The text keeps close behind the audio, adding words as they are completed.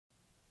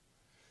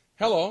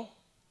Hello,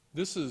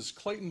 this is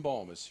Clayton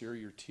Balmas here,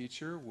 your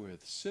teacher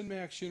with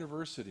SynMax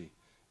University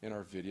in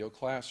our video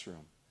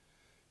classroom.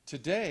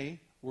 Today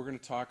we're going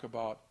to talk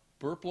about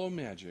Burp-Lo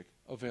Magic,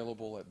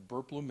 available at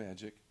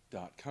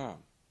burplowmagic.com.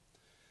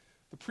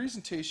 The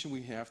presentation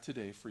we have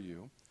today for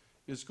you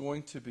is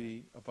going to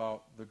be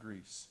about the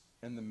grease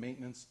and the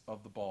maintenance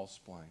of the ball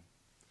spline.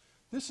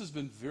 This has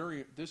been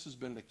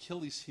an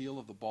Achilles heel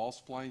of the ball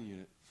spline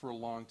unit for a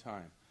long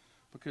time,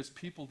 because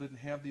people didn't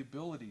have the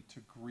ability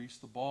to grease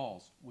the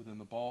balls within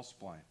the ball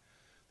spline.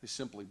 They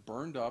simply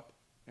burned up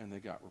and they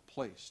got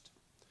replaced.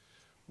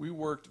 We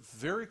worked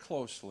very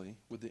closely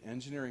with the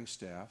engineering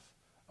staff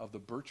of the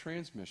Bert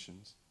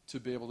transmissions to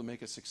be able to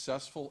make a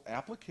successful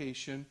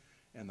application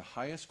and the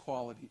highest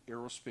quality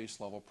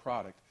aerospace level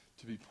product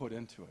to be put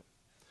into it.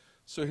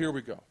 So here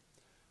we go.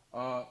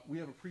 We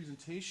have a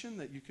presentation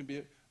that you can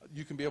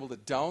be able to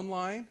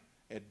downline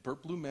at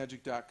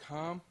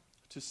burplowmagic.com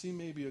to see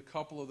maybe a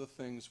couple of the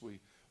things we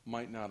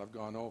might not have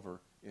gone over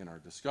in our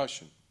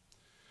discussion.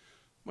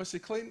 You might say,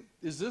 Clayton,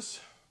 is this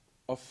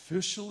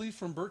officially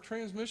from Bert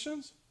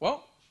Transmissions?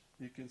 Well,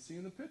 you can see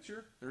in the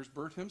picture, there's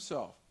Bert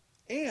himself.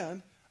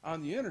 And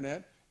on the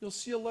internet, you'll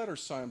see a letter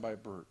signed by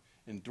Bert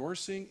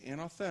endorsing and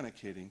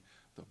authenticating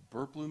the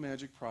Burp-Lo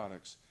Magic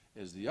products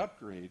as the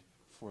upgrade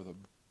for the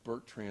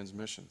Bert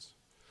Transmissions.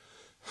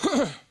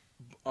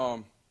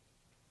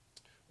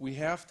 We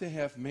have to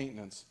have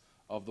maintenance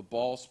of the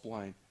ball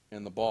spline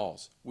and the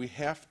balls. We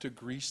have to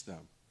grease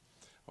them.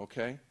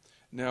 Okay?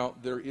 Now,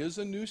 there is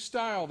a new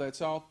style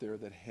that's out there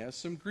that has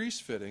some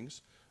grease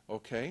fittings,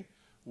 okay,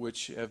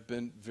 which have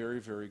been very,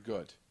 very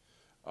good.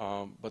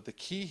 But the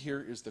key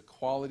here is the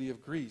quality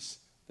of grease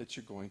that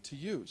you're going to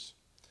use.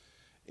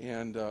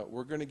 And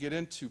we're going to get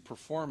into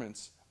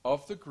performance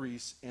of the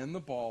grease and the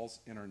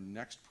balls in our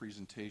next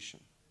presentation.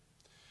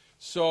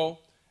 So,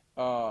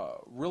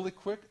 really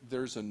quick,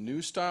 there's a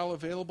new style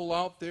available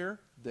out there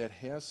that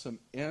has some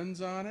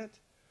ends on it.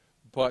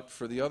 But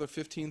for the other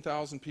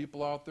 15,000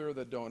 people out there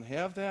that don't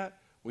have that,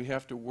 we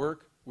have to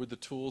work with the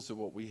tools of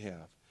what we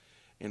have.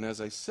 And as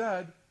I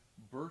said,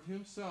 Bert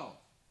himself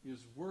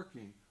is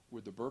working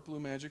with the Burp-Lo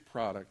Magic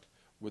product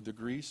with the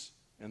grease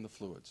and the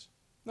fluids.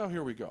 Now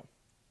here we go.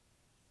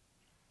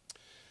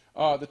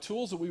 The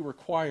tools that we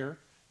require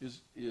is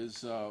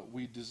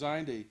we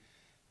designed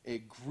a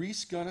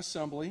grease gun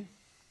assembly,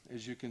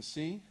 as you can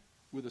see,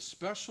 with a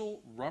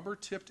special rubber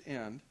tipped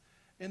end,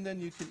 and then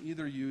you can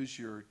either use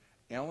your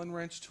Allen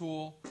wrench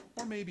tool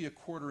or maybe a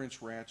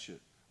 1/4-inch ratchet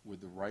with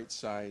the right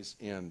size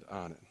end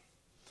on it.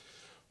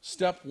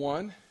 Step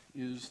one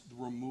is the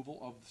removal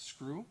of the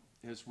screw,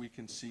 as we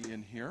can see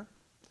in here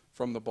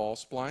from the ball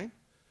spline,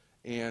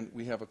 and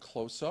we have a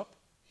close-up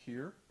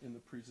here in the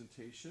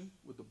presentation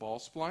with the ball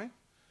spline.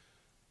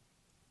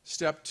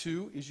 Step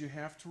two is you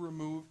have to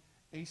remove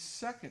a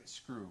second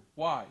screw.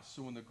 Why?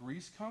 So when the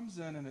grease comes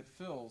in and it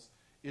fills,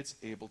 it's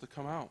able to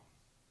come out.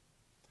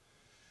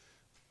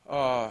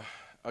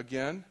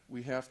 Again,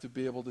 we have to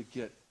be able to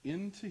get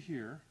into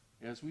here,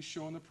 as we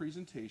show in the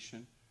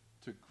presentation,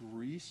 to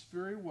grease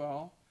very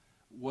well.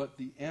 What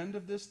the end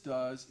of this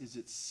does is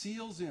it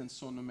seals in,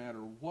 so no matter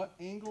what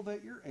angle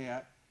that you're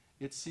at,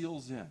 it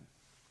seals in.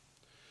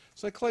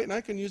 It's like, Clayton, I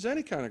can use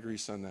any kind of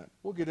grease on that.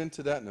 We'll get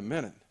into that in a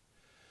minute.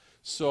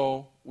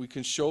 So we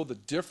can show the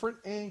different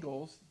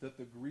angles that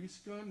the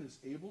grease gun is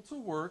able to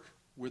work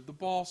with the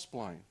ball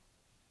spline.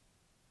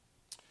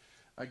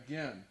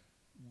 Again,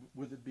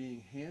 with it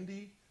being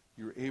handy,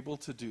 you're able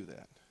to do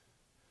that.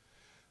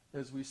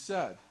 As we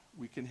said,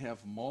 we can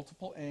have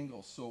multiple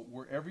angles. So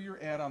wherever you're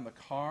at on the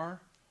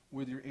car,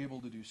 whether you're able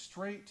to do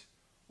straight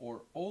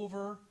or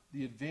over,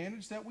 the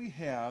advantage that we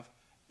have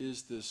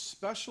is this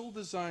special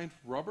designed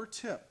rubber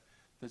tip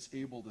that's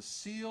able to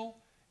seal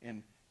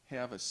and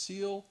have a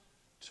seal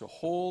to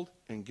hold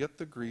and get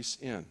the grease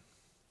in.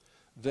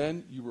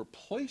 Then you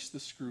replace the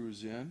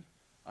screws in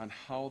on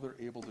how they're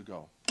able to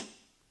go.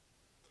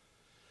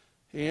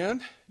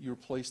 And you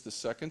replace the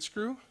second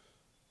screw,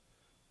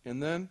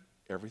 and then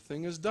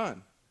everything is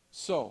done.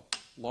 So,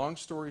 long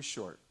story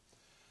short,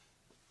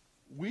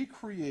 we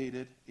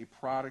created a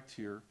product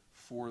here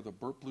for the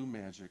Burp-Lo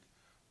Magic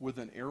with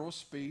an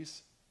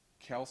aerospace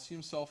calcium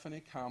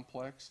sulfonate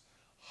complex,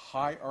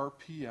 high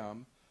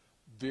RPM,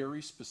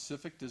 very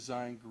specific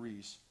design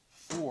grease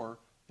for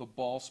the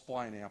ball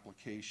spline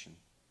application.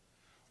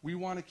 We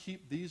want to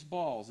keep these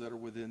balls that are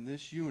within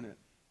this unit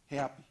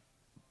happy.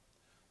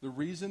 The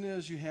reason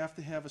is you have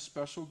to have a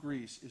special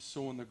grease is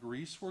so when the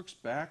grease works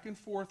back and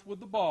forth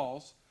with the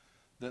balls,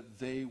 that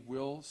they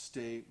will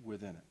stay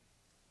within it.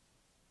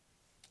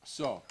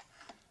 So,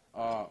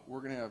 we're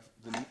going to have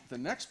the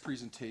next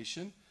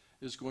presentation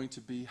is going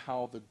to be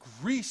how the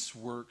grease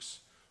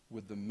works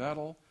with the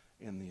metal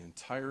and the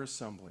entire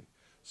assembly.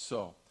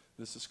 So,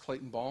 this is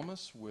Clayton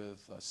Balmas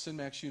with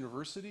SynMax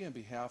University on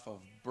behalf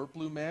of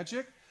Burp-Lo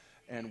Magic,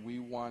 and we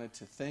wanted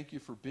to thank you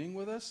for being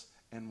with us,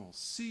 and we'll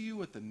see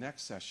you at the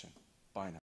next session. Bye now.